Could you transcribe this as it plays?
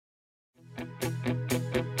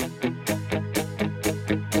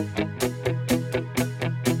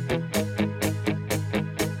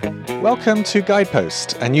Welcome to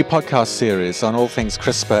Guidepost, a new podcast series on all things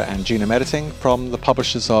CRISPR and genome editing from the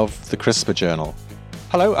publishers of the CRISPR Journal.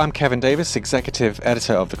 Hello, I'm Kevin Davis, Executive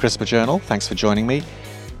Editor of the CRISPR Journal. Thanks for joining me.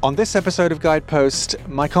 On this episode of Guidepost,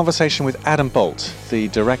 my conversation with Adam Bolt, the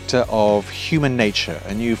director of Human Nature,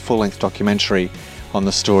 a new full-length documentary on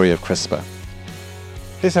the story of CRISPR.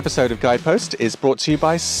 This episode of Guidepost is brought to you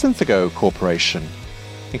by Synthego Corporation,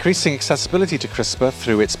 increasing accessibility to CRISPR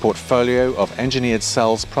through its portfolio of engineered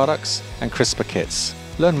cells products and CRISPR kits.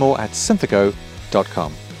 Learn more at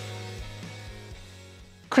synthego.com.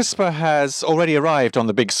 CRISPR has already arrived on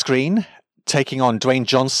the big screen, taking on Dwayne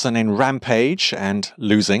Johnson in Rampage and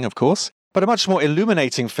losing, of course. But a much more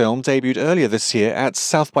illuminating film debuted earlier this year at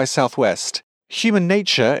South by Southwest. Human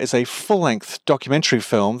Nature is a full-length documentary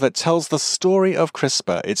film that tells the story of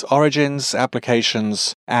CRISPR, its origins,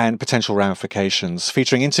 applications, and potential ramifications,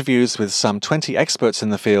 featuring interviews with some 20 experts in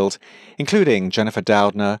the field, including Jennifer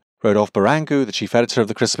Doudna, Rodolphe Barangu, the chief editor of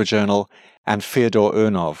the CRISPR Journal, and Fyodor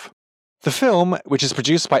Urnov. The film, which is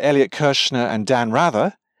produced by Elliot Kirshner and Dan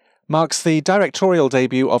Rather, marks the directorial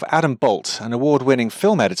debut of Adam Bolt, an award-winning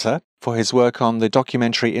film editor, for his work on the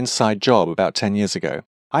documentary Inside Job about 10 years ago.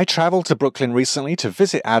 I travelled to Brooklyn recently to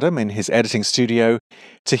visit Adam in his editing studio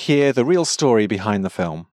to hear the real story behind the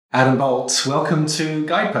film. Adam Bolt, welcome to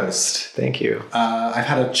Guidepost. Thank you. I've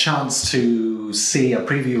had a chance to see a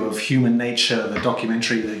preview of Human Nature, the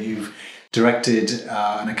documentary that you've directed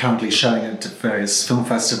and are currently showing at various film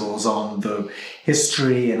festivals on the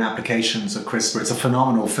history and applications of CRISPR. It's a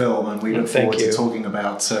phenomenal film, and we look forward to talking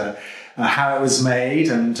about how it was made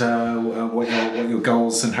and what your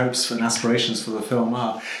goals and hopes and aspirations for the film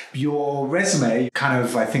are. Your resume,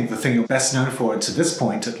 I think the thing you're best known for, to this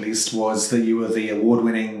point at least, was that you were the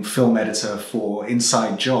award-winning film editor for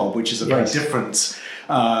Inside Job, which is a very different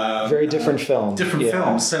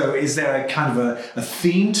film. So is there a kind of a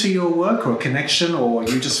theme to your work or a connection, or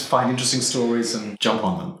you just find interesting stories and jump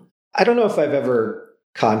on them? I don't know if I've ever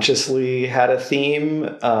consciously had a theme,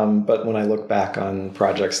 but when I look back on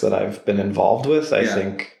projects that I've been involved with, I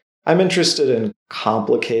think I'm interested in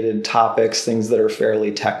complicated topics, things that are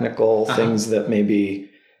fairly technical, things that maybe,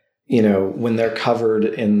 when they're covered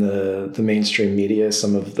in the mainstream media,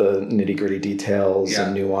 some of the nitty-gritty details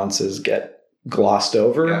and nuances get glossed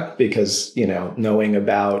over because, knowing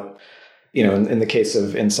about, in the case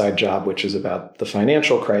of Inside Job, which is about the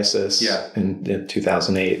financial crisis in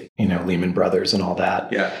 2008, Lehman Brothers and all that.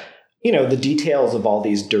 The details of all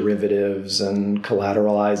these derivatives and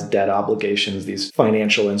collateralized debt obligations, these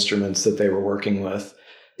financial instruments that they were working with.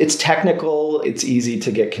 It's technical. It's easy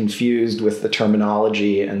to get confused with the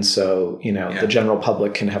terminology. And so, the general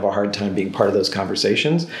public can have a hard time being part of those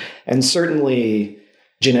conversations. And certainly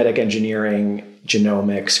genetic engineering,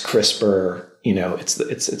 genomics, CRISPR,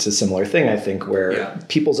 it's a similar thing, I think, where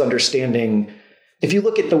people's understanding, if you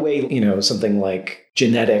look at the way, something like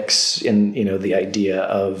genetics and, the idea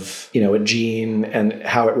of, a gene and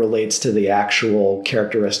how it relates to the actual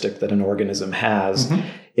characteristic that an organism has,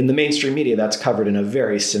 in the mainstream media, that's covered in a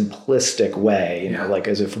very simplistic way, like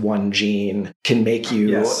as if one gene can make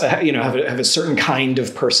you, have a certain kind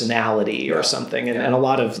of personality or something. And a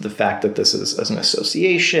lot of the fact that this is as an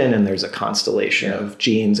association and there's a constellation of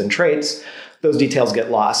genes and traits, those details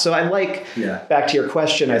get lost. So I like, back to your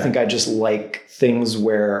question, I think I just like things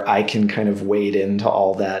where I can kind of wade into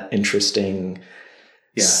all that interesting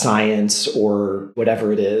science or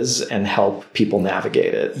whatever it is and help people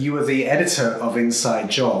navigate it. You were the editor of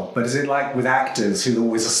Inside Job, but is it like with actors who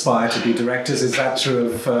always aspire to be directors? Is that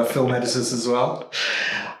true of film editors as well?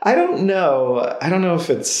 I don't know. I don't know if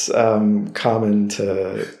it's common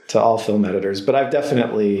to all film editors, but I've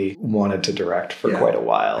definitely wanted to direct for quite a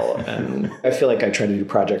while. And I feel like I try to do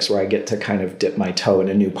projects where I get to kind of dip my toe in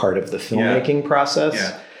a new part of the filmmaking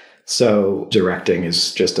process. So directing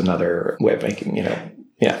is just another way of making,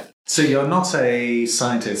 So you're not a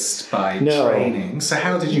scientist by training. So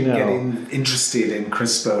how did you get interested in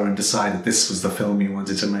CRISPR and decide that this was the film you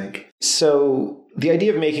wanted to make? So the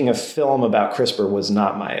idea of making a film about CRISPR was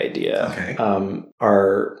not my idea. Okay.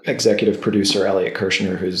 Our executive producer, Elliot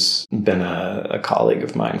Kirshner, who's been a colleague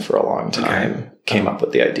of mine for a long time, came up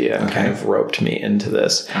with the idea and kind of roped me into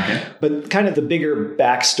this. But kind of the bigger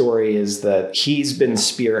backstory is that he's been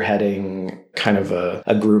spearheading kind of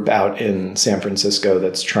a group out in San Francisco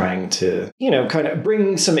that's trying to, kind of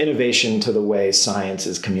bring some innovation to the way science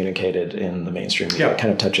is communicated in the mainstream media,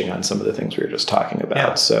 kind of touching on some of the things we were just talking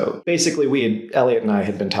about. So basically Elliot and I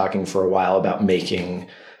had been talking for a while about making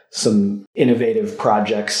some innovative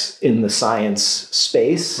projects in the science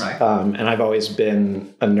space. Right. And I've always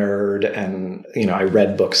been a nerd, and, I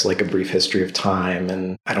read books like A Brief History of Time.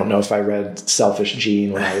 And I don't know if I read Selfish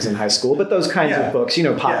Gene when I was in high school, but those kinds of books,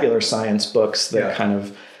 popular science books that kind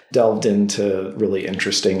of delved into really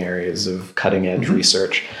interesting areas of cutting edge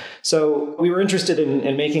research. So we were interested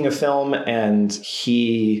in making a film, and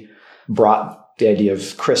he brought the idea of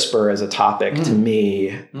CRISPR as a topic to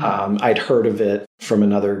me. I'd heard of it from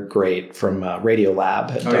another great from Radiolab,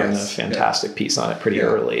 had done a fantastic piece on it pretty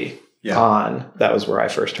early on. That was where I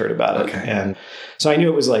first heard about it. And so I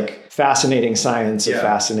knew it was like fascinating science,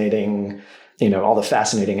 fascinating, all the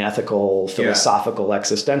fascinating ethical, philosophical,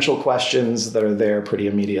 existential questions that are there pretty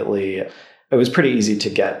immediately. It was pretty easy to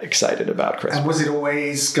get excited about CRISPR. And was it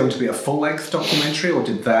always going to be a full-length documentary, or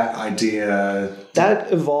did that idea...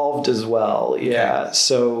 That evolved as well, yeah.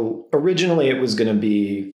 So originally it was going to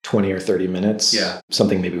be 20 or 30 minutes,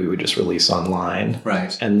 something maybe we would just release online.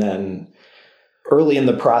 Right. And then early in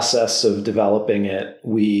the process of developing it,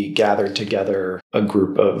 we gathered together a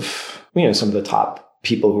group of, some of the top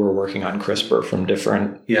people who were working on CRISPR from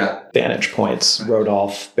different vantage points.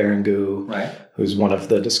 Rodolphe Berenguer, who's one of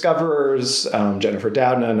the discoverers, Jennifer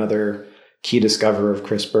Doudna, another key discoverer of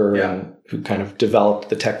CRISPR, and who kind of developed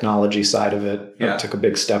the technology side of it. Took a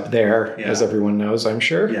big step there, as everyone knows, I'm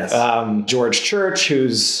sure. Yes. George Church,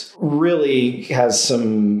 who's really has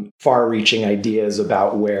some far-reaching ideas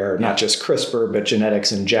about where not just CRISPR, but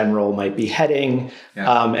genetics in general might be heading.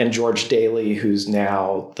 And George Daly, who's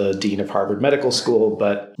now the dean of Harvard Medical School,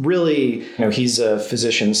 but really, he's a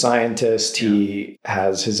physician scientist. He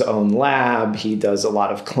has his own lab. He does a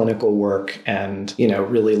lot of clinical work and,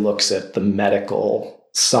 really looks at the medical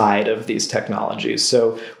side of these technologies.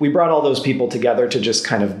 So we brought all those people together to just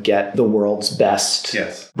kind of get the world's best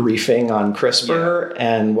briefing on CRISPR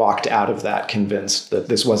and walked out of that convinced that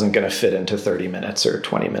this wasn't going to fit into 30 minutes or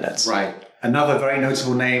 20 minutes. Right. Another very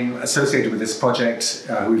notable name associated with this project,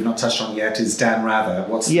 who we've not touched on yet, is Dan Rather.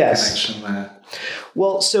 What's the connection there?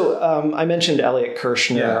 Well, so I mentioned Elliot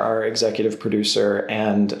Kirshner, our executive producer,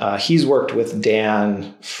 and he's worked with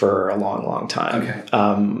Dan for a long, long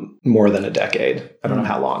time, more than a decade. I don't know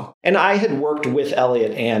how long. And I had worked with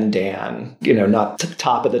Elliot and Dan, not the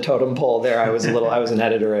top of the totem pole there. I was an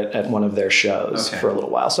editor at one of their shows for a little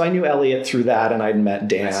while. So I knew Elliot through that, and I'd met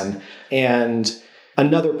Dan. And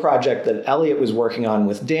another project that Elliot was working on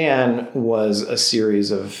with Dan was a series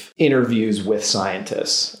of interviews with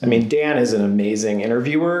scientists. I mean, Dan is an amazing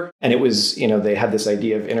interviewer. And it was, they had this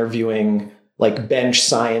idea of interviewing like bench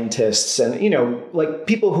scientists and, like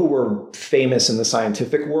people who were famous in the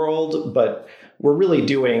scientific world, but were really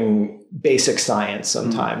doing basic science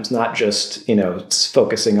sometimes, not just,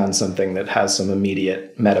 focusing on something that has some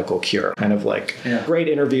immediate medical cure. Kind of like great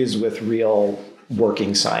interviews with real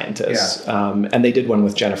working scientists. And they did one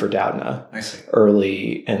with Jennifer Doudna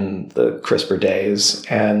early in the CRISPR days.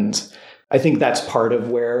 And I think that's part of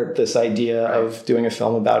where this idea of doing a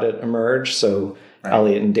film about it emerged. So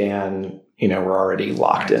Elliot and Dan, were already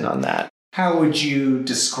locked in on that. How would you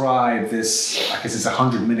describe this? I guess it's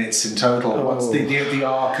 100 minutes in total. What's the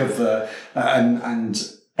arc of the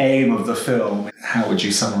and aim of the film? How would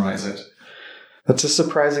you summarize it? That's a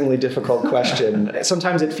surprisingly difficult question.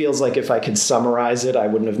 Sometimes it feels like if I could summarize it, I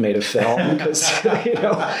wouldn't have made a film because,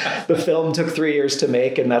 the film took 3 years to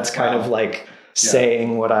make, and that's kind of like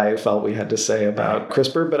saying what I felt we had to say about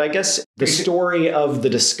CRISPR. But I guess the story of the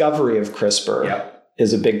discovery of CRISPR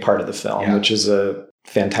is a big part of the film, which is a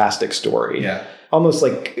fantastic story. Almost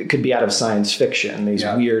like it could be out of science fiction, these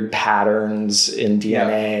weird patterns in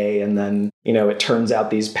DNA. And then, it turns out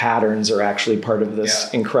these patterns are actually part of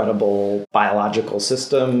this incredible biological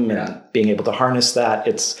system and being able to harness that.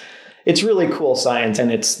 It's really cool science.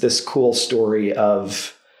 And it's this cool story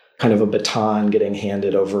of kind of a baton getting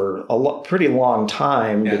handed over a pretty long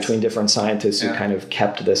time between different scientists who kind of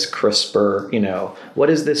kept this CRISPR, what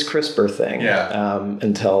is this CRISPR thing?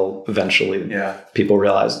 Until eventually people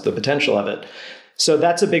realized the potential of it. So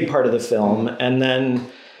that's a big part of the film. And then,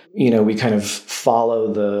 we kind of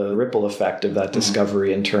follow the ripple effect of that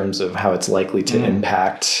discovery in terms of how it's likely to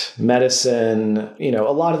impact medicine.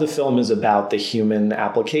 A lot of the film is about the human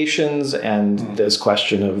applications and this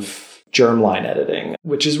question of germline editing,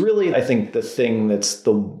 which is really, I think, the thing that's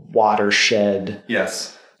the watershed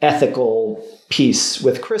ethical piece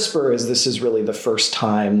with CRISPR is this is really the first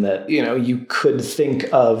time that, you could think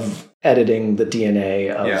of editing the DNA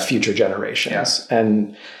of future generations.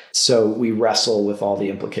 And So we wrestle with all the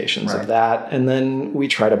implications of that. And then we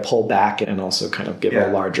try to pull back and also kind of give a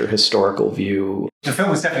larger historical view. The film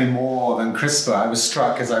was definitely more than CRISPR. I was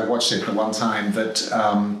struck as I watched it the one time that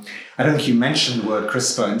I don't think you mentioned the word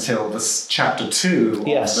CRISPR until this chapter 2 of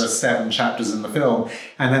the 7 chapters in the film.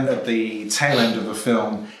 And then at the tail end of the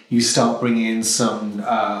film, you start bringing in some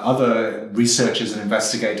other researchers and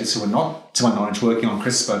investigators who are not, to my knowledge, working on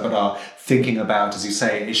CRISPR, but are thinking about, as you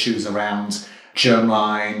say, issues around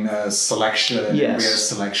germline selection, embryo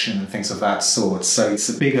selection, and things of that sort. So it's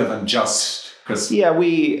bigger than just CRISPR. Yeah,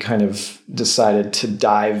 we kind of decided to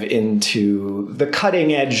dive into the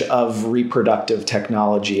cutting edge of reproductive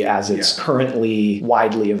technology as it's currently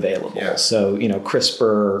widely available. Yeah. So,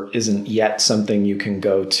 CRISPR isn't yet something you can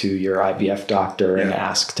go to your IVF doctor and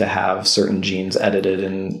ask to have certain genes edited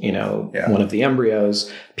in, one of the embryos.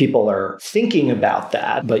 People are thinking about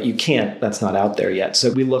that, but you can't, that's not out there yet. So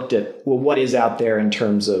we looked at, what is out there in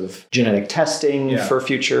terms of genetic testing for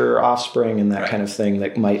future offspring and that kind of thing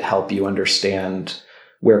that might help you understand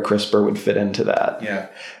where CRISPR would fit into that. Yeah.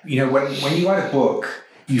 When you write a book,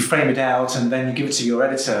 you frame it out and then you give it to your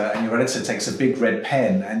editor, and your editor takes a big red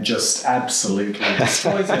pen and just absolutely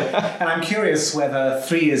destroys it. And I'm curious whether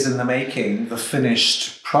 3 years in the making, the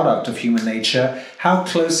finished product of Human Nature, how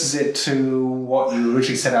close is it to what you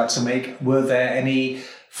originally set out to make? Were there any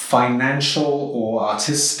financial or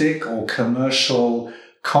artistic or commercial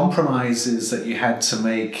compromises that you had to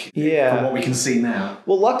make from what we can see now?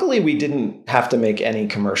 Well, luckily we didn't have to make any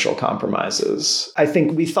commercial compromises. I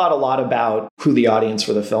think we thought a lot about who the audience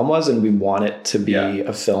for the film was, and we want it to be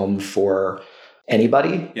a film for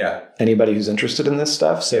anybody. Yeah. Anybody who's interested in this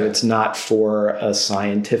stuff. So it's not for a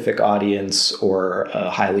scientific audience or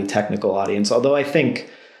a highly technical audience, although I think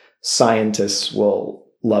scientists will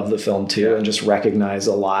love the film too and just recognize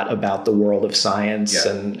a lot about the world of science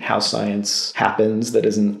and how science happens that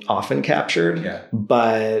isn't often captured. Yeah.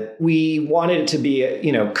 But we wanted it to be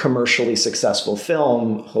a, commercially successful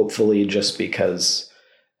film, hopefully just because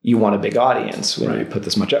you want a big audience when you put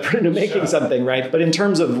this much effort into making something, right? But in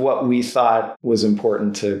terms of what we thought was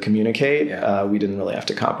important to communicate, we didn't really have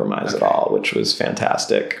to compromise at all, which was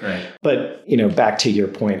fantastic. Right. But, back to your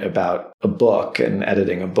point about a book and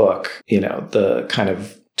editing a book, the kind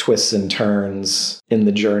of twists and turns in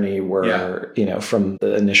the journey were, from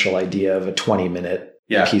the initial idea of a 20-minute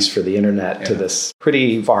piece for the internet to this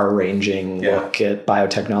pretty far-ranging look at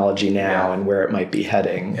biotechnology now and where it might be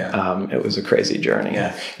heading. Yeah. It was a crazy journey.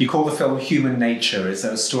 Yeah. You call the film Human Nature. Is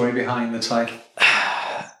there a story behind the title?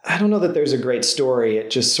 I don't know that there's a great story.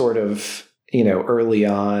 It just sort of, early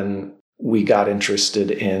on, we got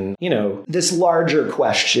interested in, this larger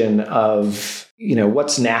question of,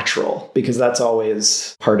 what's natural? Because that's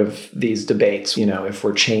always part of these debates. If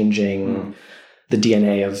we're changing the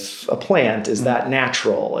DNA of a plant, is that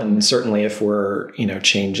natural? And certainly if we're,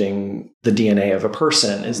 changing the DNA of a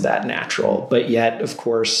person, is that natural? But yet, of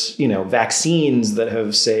course, vaccines that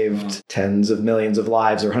have saved tens of millions of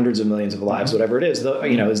lives or hundreds of millions of lives, whatever it is,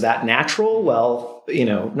 is that natural? Well,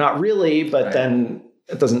 not really, but then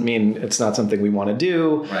it doesn't mean it's not something we want to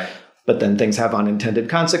do. Right. But then things have unintended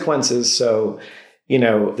consequences. So,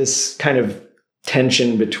 this kind of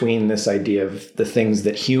tension between this idea of the things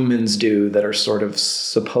that humans do that are sort of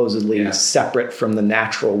supposedly separate from the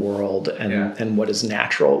natural world and what is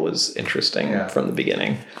natural was interesting from the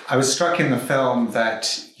beginning. I was struck in the film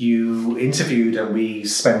that you interviewed and we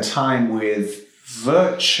spent time with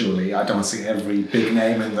virtually, I don't want to say every big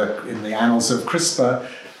name in the annals of CRISPR,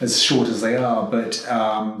 as short as they are, but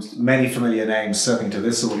many familiar names, certainly to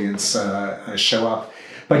this audience, show up.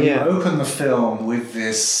 But you open the film with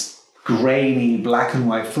this grainy black and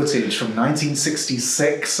white footage from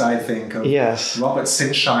 1966, I think, of Robert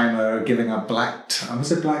Sinsheimer giving a black tie. I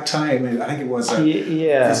think it was.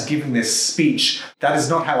 Was giving this speech. That is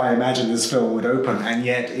not how I imagined this film would open, and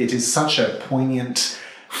yet it is such a poignant,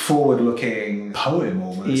 forward-looking poem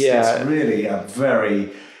almost. Yeah. It's really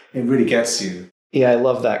it really gets you. Yeah, I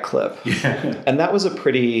love that clip. Yeah. And that was a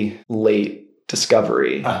pretty late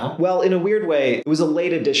discovery. Uh-huh. Well, in a weird way, it was a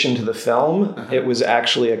late addition to the film. Uh-huh. It was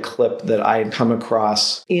actually a clip that I had come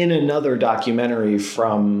across in another documentary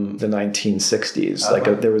from the 1960s.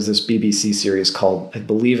 Uh-huh. There was this BBC series called, I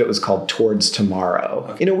believe it was called Towards Tomorrow.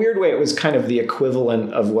 Okay. In a weird way, it was kind of the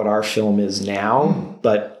equivalent of what our film is now,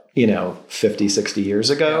 but, 50, 60 years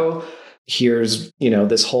ago. Yeah. Here's,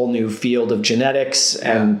 this whole new field of genetics,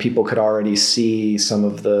 and people could already see some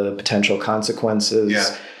of the potential consequences.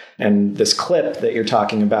 Yeah. And this clip that you're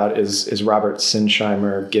talking about is Robert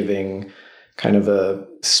Sinsheimer giving kind of a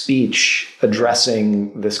speech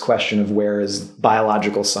addressing this question of where is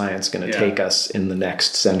biological science going to take us in the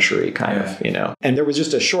next century, kind of, you know. And there was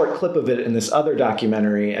just a short clip of it in this other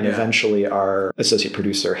documentary, and eventually our associate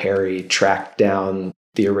producer, Harry, tracked down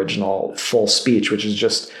the original full speech, which is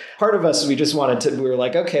just part of us. We just wanted to, we were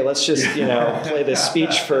like, okay, let's just, you know, play this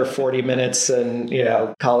speech for 40 minutes and, you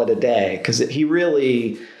know, call it a day. Because he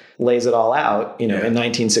really lays it all out, you know, in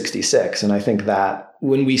 1966. And I think that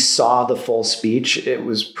when we saw the full speech, it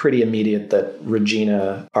was pretty immediate that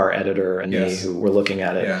Regina, our editor, and me, who were looking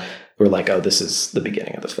at it, were like, oh, this is the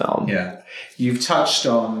beginning of the film. Yeah. You've touched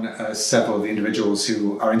on several of the individuals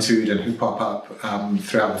who are interviewed and who pop up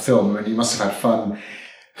throughout the film. I mean, you must have had fun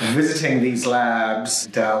visiting these labs,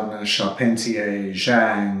 Doudna, Charpentier,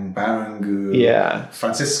 Zhang, Barangu,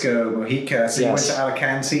 Francisco Mojica. So you went to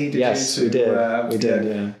Alicante, did you? We did. We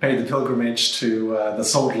did. Pay the pilgrimage to the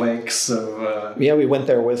Salt Lakes of... we went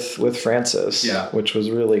there with Francis, which was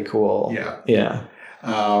really cool. Yeah.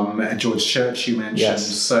 And George Church, you mentioned.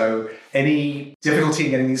 So any difficulty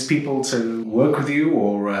in getting these people to work with you,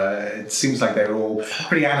 or it seems like they're all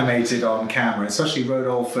pretty animated on camera, especially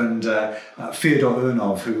Rodolphe and Fyodor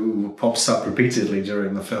Urnov, who pops up repeatedly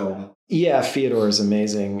during the film. Yeah, Fyodor is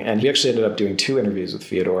amazing. And we actually ended up doing 2 interviews with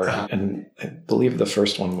Fyodor. And I believe the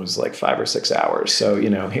first one was like 5 or 6 hours. So, you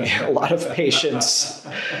know, a lot of patience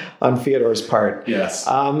on Fyodor's part. Yes.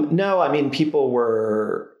 No, I mean, people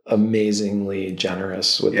were amazingly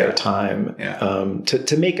generous with their time.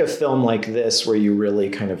 To make a film like this where you really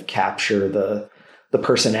kind of capture the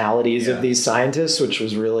personalities of these scientists, which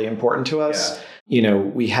was really important to us. You know,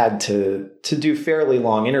 we had to do fairly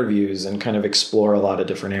long interviews and kind of explore a lot of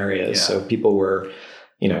different areas. So people were,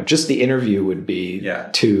 you know, just the interview would be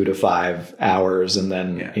 2 to 5 hours. And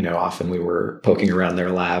then, you know, often we were poking around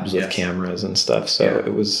their labs with cameras and stuff. So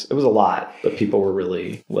it was a lot, but people were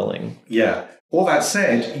really willing. Yeah. All that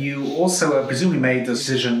said, you also presumably made the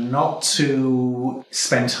decision not to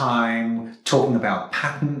spend time talking about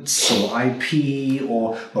patents or IP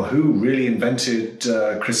or who really invented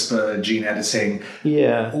CRISPR gene editing.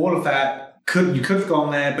 Yeah. All of that, you could have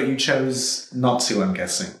gone there, but you chose not to, I'm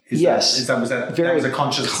guessing. Was that a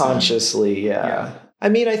conscious consciously, yeah. I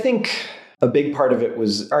mean, I think a big part of it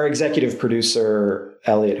was our executive producer,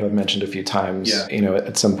 Elliot, who I've mentioned a few times. You know,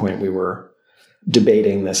 at some point we were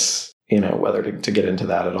debating this, you know, whether to get into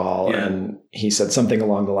that at all. And he said something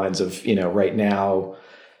along the lines of, you know, right now,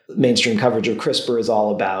 mainstream coverage of CRISPR is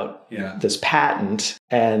all about this patent.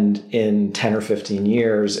 And in 10 or 15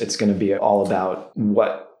 years, it's going to be all about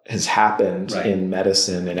what has happened in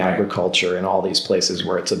medicine and agriculture and all these places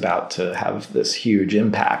where it's about to have this huge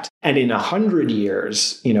impact. And in 100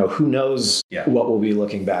 years, you know, who knows what we'll be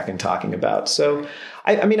looking back and talking about. So,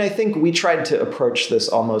 I mean, I think we tried to approach this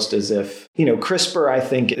almost as if, you know, CRISPR, I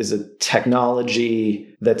think, is a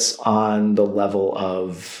technology that's on the level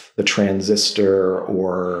of the transistor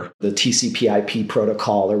or the TCP/IP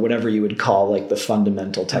protocol or whatever you would call like the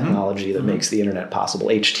fundamental technology that makes the internet possible,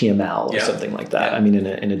 HTML or something like that. I mean,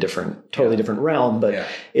 in a different, totally different realm, but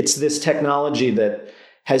it's this technology that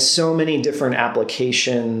has so many different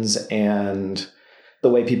applications, and the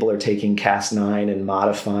way people are taking Cas9 and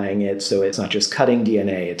modifying it. So it's not just cutting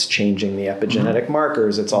DNA, it's changing the epigenetic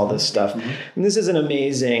markers. It's all this stuff. And this is an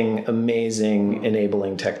amazing, amazing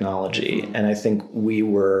enabling technology. And I think we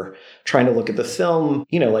were trying to look at the film,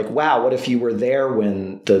 you know, like, wow, what if you were there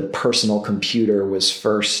when the personal computer was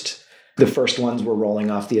the first ones were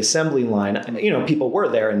rolling off the assembly line? You know, people were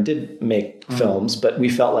there and did make films, but we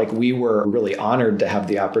felt like we were really honored to have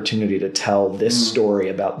the opportunity to tell this story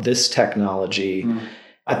about this technology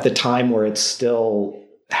at the time where it's still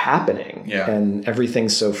happening and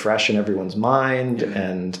everything's so fresh in everyone's mind.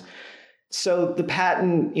 And so the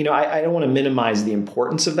patent, you know, I don't want to minimize the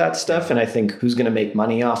importance of that stuff. And I think who's going to make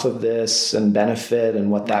money off of this and benefit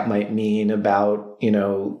and what that might mean about, you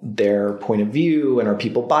know, their point of view, and are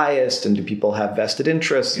people biased and do people have vested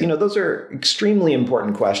interests? You know, those are extremely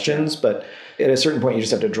important questions, but at a certain point you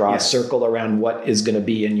just have to draw a circle around what is going to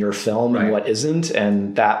be in your film and what isn't.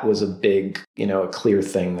 And that was a big, you know, a clear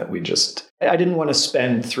thing that I didn't want to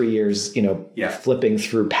spend 3 years, you know, flipping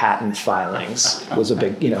through patent filings. Was a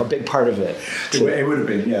big, you know, a big part of it. It would have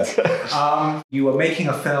been, yes. You were making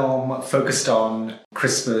a film focused on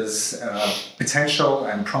CRISPR's potential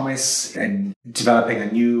and promise in developing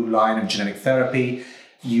a new line of genetic therapy.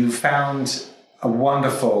 You found a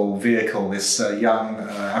wonderful vehicle, this young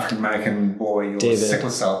African-American boy, your sickle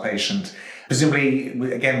cell patient.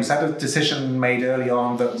 Presumably, again, was that a decision made early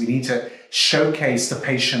on that we need to showcase the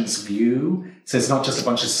patient's view So it's not just a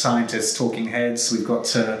bunch of scientists talking heads. We've got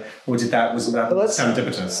to, was that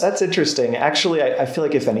serendipitous? That's interesting. Actually, I feel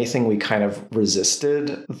like if anything, we kind of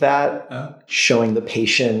resisted that, showing the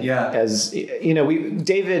patient as,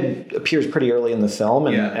 David appears pretty early in the film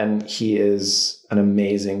and he is an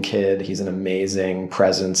amazing kid. He's an amazing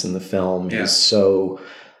presence in the film. He's so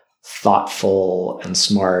thoughtful and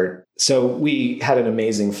smart. So we had an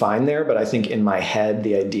amazing find there. But I think in my head,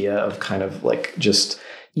 the idea of kind of like just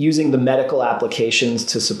using the medical applications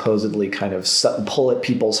to supposedly kind of pull at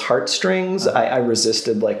people's heartstrings, I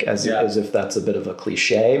resisted, like as if that's a bit of a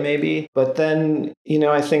cliche maybe. But then,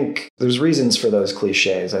 I think there's reasons for those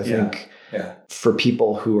cliches. I think for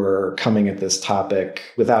people who are coming at this topic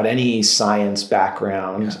without any science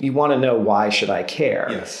background, you want to know, why should I care?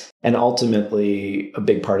 Yes. And ultimately, a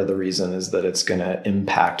big part of the reason is that it's going to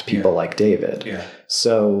impact people like David. Yeah.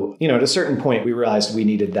 So, at a certain point, we realized we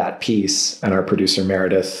needed that piece, and our producer,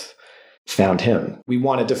 Meredith, found him. We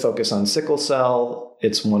wanted to focus on sickle cell.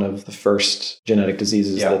 It's one of the first genetic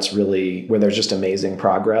diseases that's really where there's just amazing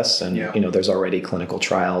progress. And, there's already clinical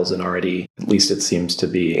trials and already, at least it seems to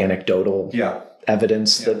be anecdotal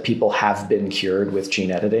evidence that people have been cured with gene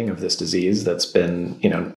editing of this disease that's been,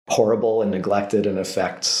 horrible and neglected and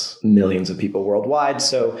affects millions of people worldwide.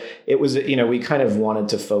 So it was, we kind of wanted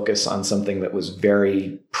to focus on something that was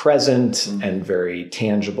very present and very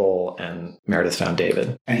tangible, and Meredith found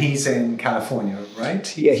David. And he's in California, right?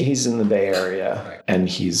 He's in the Bay Area, and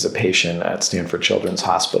he's a patient at Stanford Children's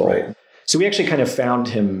Hospital. Right. So we actually kind of found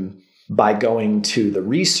him by going to the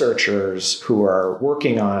researchers who are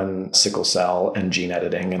working on sickle cell and gene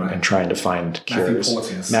editing and trying to find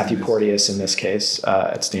cures. Matthew Porteous in this case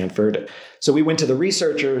at Stanford. So we went to the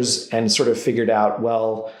researchers and sort of figured out,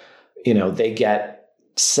 well, they get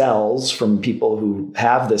cells from people who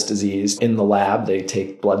have this disease in the lab. They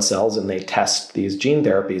take blood cells and they test these gene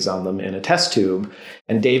therapies on them in a test tube.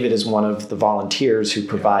 And David is one of the volunteers who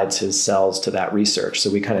provides his cells to that research.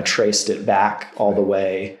 So we kind of traced it back all the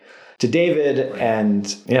way to David, and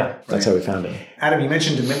that's how we found him. Adam, you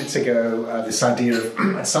mentioned a minute ago this idea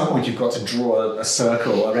of at some point you've got to draw a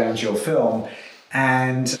circle around your film,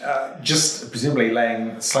 and just presumably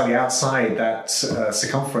laying slightly outside that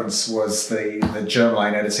circumference was the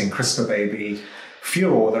germline editing CRISPR baby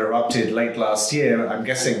furor that erupted late last year. I'm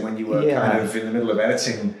guessing when you were kind of in the middle of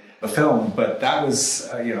editing the film, but that was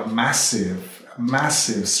a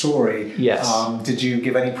massive story. Yes. Did you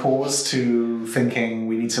give any pause to thinking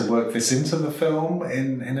we need to work this into the film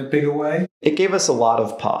in a bigger way? It gave us a lot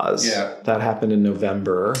of pause. Yeah. That happened in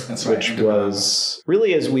November, which was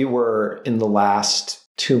really as we were in the last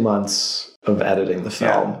 2 months of editing the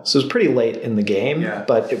film. So it was pretty late in the game,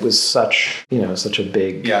 but it was such a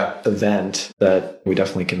big event that we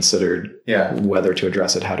definitely considered whether to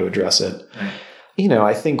address it, how to address it. Right.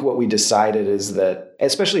 I think what we decided is that,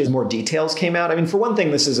 especially as more details came out, I mean, for one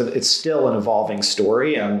thing, it's still an evolving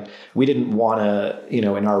story. And we didn't want to,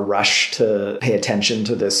 in our rush to pay attention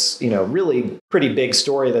to this, really pretty big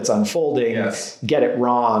story that's unfolding, get it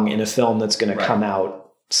wrong in a film that's going to come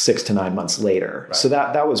out 6 to 9 months later. Right. So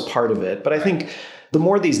that was part of it. But I think the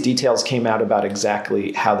more these details came out about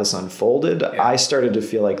exactly how this unfolded, I started to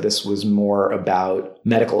feel like this was more about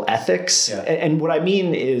medical ethics. Yeah. And what I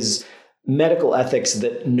mean is medical ethics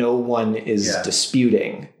that no one is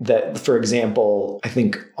disputing. That, for example, I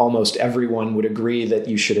think almost everyone would agree that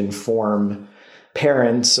you should inform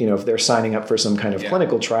parents, if they're signing up for some kind of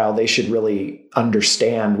clinical trial, they should really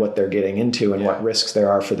understand what they're getting into and what risks there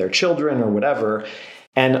are for their children or whatever.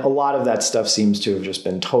 And a lot of that stuff seems to have just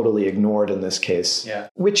been totally ignored in this case,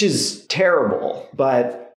 which is terrible.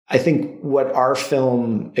 But I think what our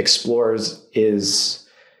film explores is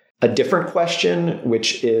a different question,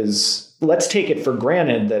 which is, let's take it for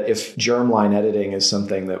granted that if germline editing is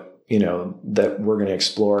something that, that we're going to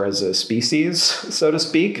explore as a species, so to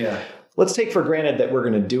speak, let's take for granted that we're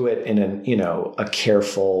going to do it in a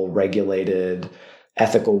careful, regulated,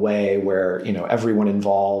 ethical way where, everyone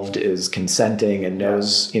involved is consenting and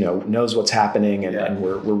knows what's happening and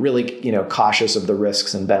we're really, cautious of the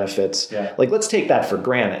risks and benefits. Like, let's take that for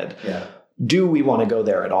granted. Do we want to go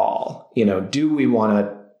there at all? Do we want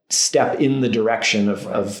to step in the direction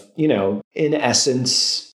of in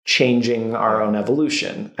essence, changing our own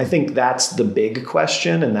evolution? I think that's the big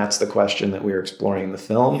question. And that's the question that we're exploring in the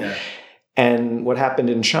film. And what happened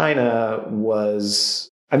in China was,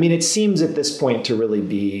 it seems at this point to really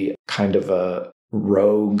be kind of a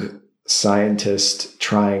rogue scientist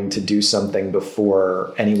trying to do something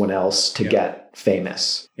before anyone else to get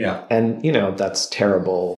famous. Yeah. And, that's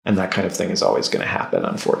terrible. And that kind of thing is always going to happen,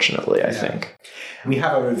 unfortunately, I think. We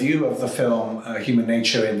have a review of the film Human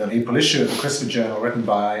Nature in the April issue of the CRISPR Journal, written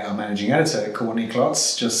by our managing editor, Courtney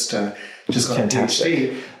Klotz, just got fantastic.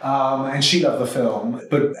 a PhD. And she loved the film.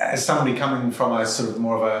 But as somebody coming from a sort of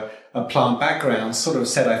more of a plant background, sort of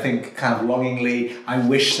said, I think, kind of longingly, I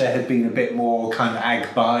wish there had been a bit more kind of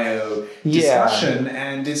ag bio discussion.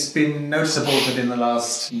 And it's been noticeable that in the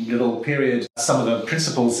last little period, some of the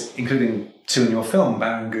principals, including two in your film,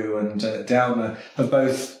 Barangu and Doudna, have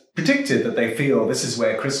both predicted that they feel this is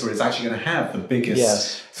where CRISPR is actually going to have the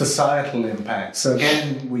biggest societal impact. So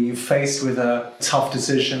again, were you faced with a tough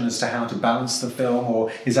decision as to how to balance the film,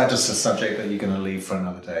 or is that just a subject that you're going to leave for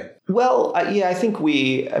another day? Well, I think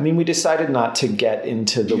we decided not to get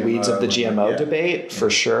into the weeds of the GMO debate for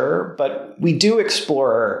sure, but we do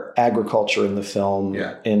explore agriculture in the film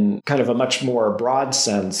in kind of a much more broad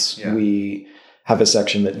sense. Yeah. We have a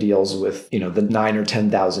section that deals with, the 9,000 or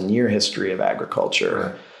 10,000 year history of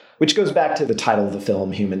agriculture, which goes back to the title of the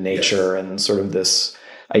film, Human Nature, and sort of this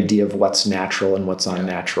idea of what's natural and what's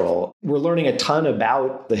unnatural. We're learning a ton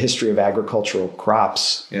about the history of agricultural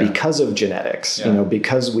crops because of genetics,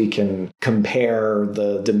 because we can compare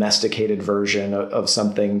the domesticated version of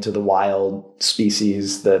something to the wild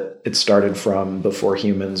species that it started from before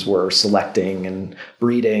humans were selecting and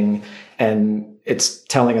breeding. And it's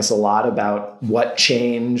telling us a lot about what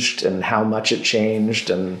changed and how much it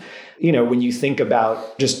changed. And, when you think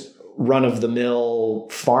about just run-of-the-mill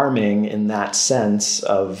farming in that sense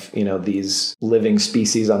of, these living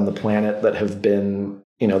species on the planet that have been,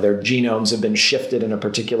 their genomes have been shifted in a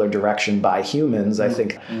particular direction by humans, I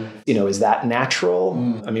think, is that natural?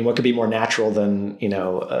 I mean, what could be more natural than,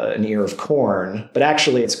 an ear of corn? But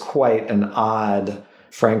actually, it's quite an odd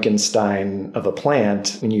Frankenstein of a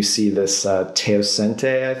plant when you see this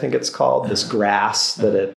teosinte, I think it's called, this grass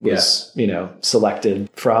that it was, selected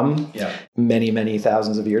from many, many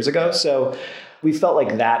thousands of years ago. So we felt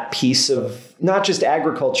like that piece of not just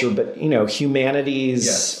agriculture, but,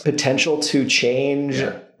 humanity's potential to change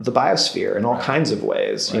the biosphere in all kinds of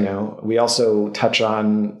ways. We also touch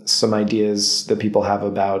on some ideas that people have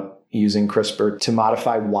about using CRISPR to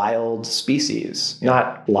modify wild species,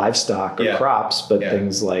 not livestock or crops, but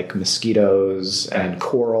things like mosquitoes and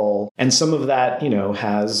coral. And some of that,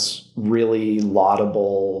 has really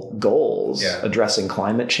laudable goals. Addressing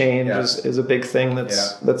climate change is a big thing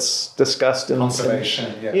that's discussed in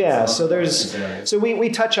conservation. So we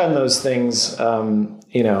touch on those things.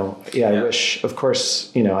 I wish, of course,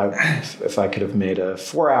 if I could have made a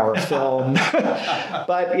 4-hour film,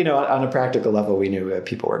 but on a practical level, we knew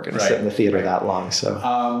people weren't going to sit in the theater that long. So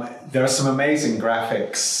there are some amazing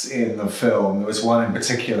graphics in the film. There was one in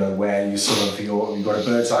particular where you got a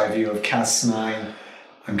bird's eye view of Cas9,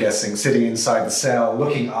 I'm guessing, sitting inside the cell,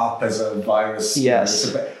 looking up as a virus.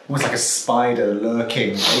 Yes. Almost like a spider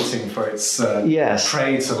lurking, waiting for its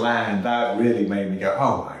prey to land. That really made me go,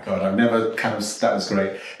 oh my God, that was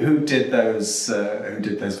great. Who did those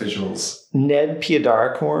visuals? Ned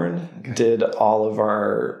Piedaricorn did all of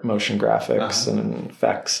our motion graphics and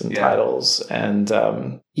effects and titles. And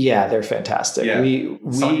they're fantastic. Yeah.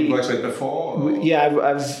 Someone you've worked with before?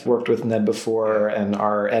 I've worked with Ned before, and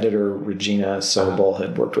our editor, Regina Sobel,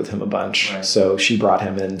 had worked with him a bunch. Right. So she brought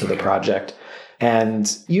him into the project.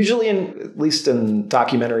 And usually, at least in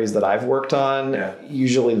documentaries that I've worked on,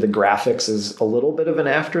 usually the graphics is a little bit of an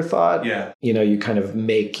afterthought. Yeah. You kind of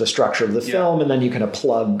make the structure of the film, and then you kind of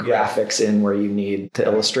plug graphics in where you need to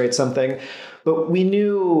illustrate something. But we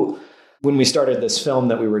knew when we started this film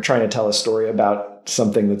that we were trying to tell a story about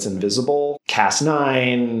something that's invisible.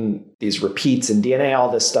 Cas9, these repeats in DNA, all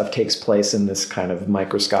this stuff takes place in this kind of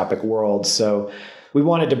microscopic world. So we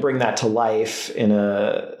wanted to bring that to life in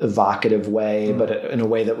a evocative way, but in a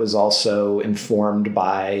way that was also informed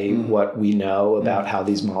by what we know about how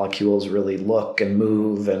these molecules really look and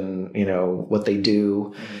move and, what they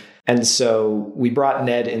do. And so we brought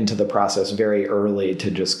Ned into the process very early to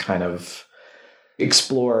just kind of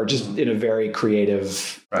explore, just in a very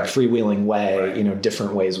creative, freewheeling way,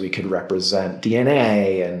 different ways we could represent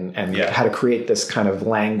DNA and how to create this kind of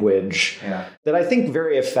language that I think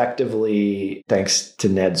very effectively, thanks to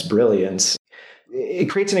Ned's brilliance, it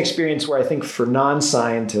creates an experience where I think for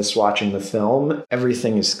non-scientists watching the film,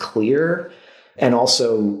 everything is clear and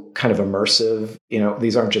also kind of immersive.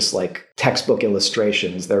 These aren't just like textbook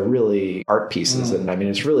illustrations. They're really art pieces. And I mean,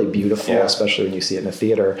 it's really beautiful, especially when you see it in a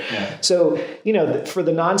theater. Yeah. So, for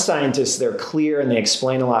the non-scientists, they're clear and they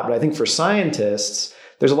explain a lot. But I think for scientists,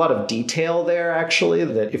 there's a lot of detail there, actually,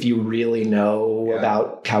 that if you really know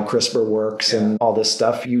about how CRISPR works and all this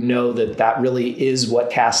stuff, you know that that really is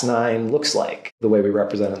what Cas9 looks like. The way we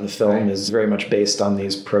represent it in the film is very much based on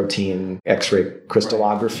these protein X-ray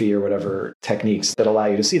crystallography or whatever techniques that allow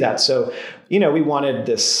you to see that. So, we wanted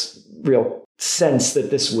this real sense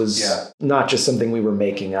that this was not just something we were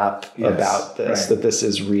making up about this, that this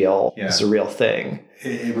is real. It's a real thing.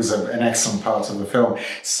 It was an excellent part of the film.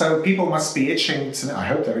 So people must be itching to know, I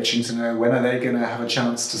hope they're itching to know, when are they going to have a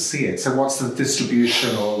chance to see it? So what's the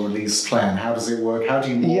distribution or release plan? How does it work? How do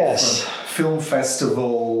you move from film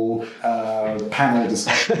festival panel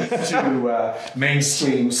discussion to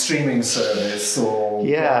mainstream streaming service or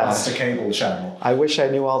master cable channel? I wish I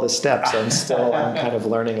knew all the steps. I'm kind of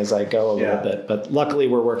learning as I go a little bit. But luckily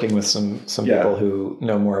we're working with some people who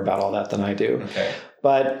know more about all that than I do. Okay.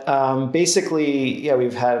 But basically,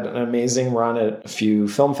 we've had an amazing run at a few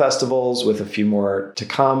film festivals with a few more to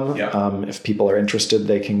come. If people are interested,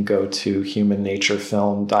 they can go to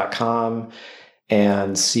humannaturefilm.com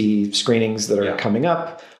and see screenings that are coming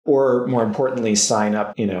up. Or more importantly, sign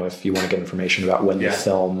up, if you want to get information about when the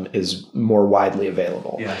film is more widely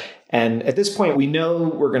available. And at this point, we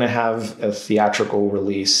know we're going to have a theatrical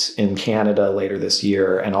release in Canada later this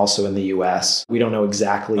year and also in the US. We don't know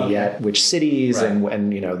exactly yet which cities and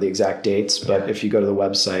the exact dates, but if you go to the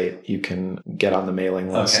website, you can get on the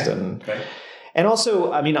mailing list. And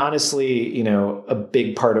also, honestly, a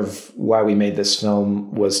big part of why we made this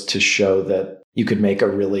film was to show that you could make a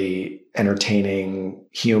really entertaining,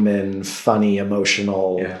 human, funny,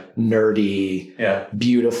 emotional, nerdy,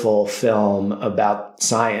 beautiful film about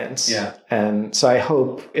science. And so I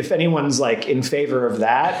hope if anyone's in favor of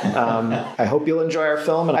that, I hope you'll enjoy our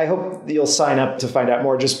film. And I hope you'll sign up to find out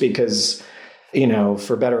more, just because,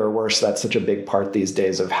 for better or worse, that's such a big part these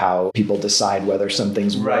days of how people decide whether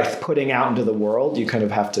something's worth putting out into the world. You kind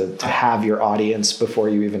of have to have your audience before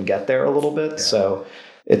you even get there a little bit. So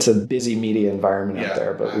it's a busy media environment out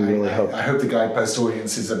there, but we really hope. I hope the Guidepost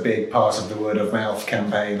audience is a big part of the word of mouth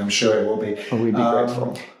campaign. I'm sure it will be. We'd be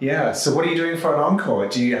grateful. Yeah. So what are you doing for an encore?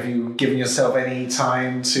 Have you given yourself any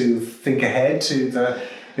time to think ahead to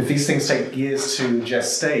if these things take years to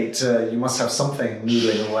gestate, you must have something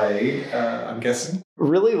noodling away, I'm guessing.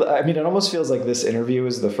 Really, it almost feels like this interview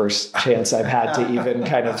is the first chance I've had to even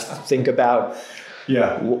kind of think about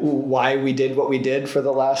why we did what we did for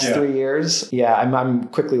the last 3 years. I'm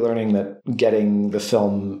quickly learning that getting the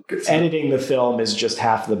film, editing the film is just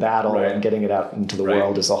half the battle, and getting it out into the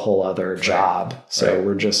world is a whole other job. So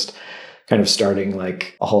we're just kind of starting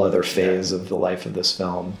a whole other phase of the life of this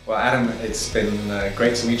film. Well, Adam, it's been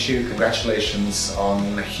great to meet you. Congratulations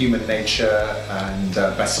on Human Nature, and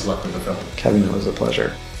best of luck with the film. Kevin, it was a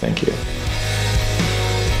pleasure. Thank you.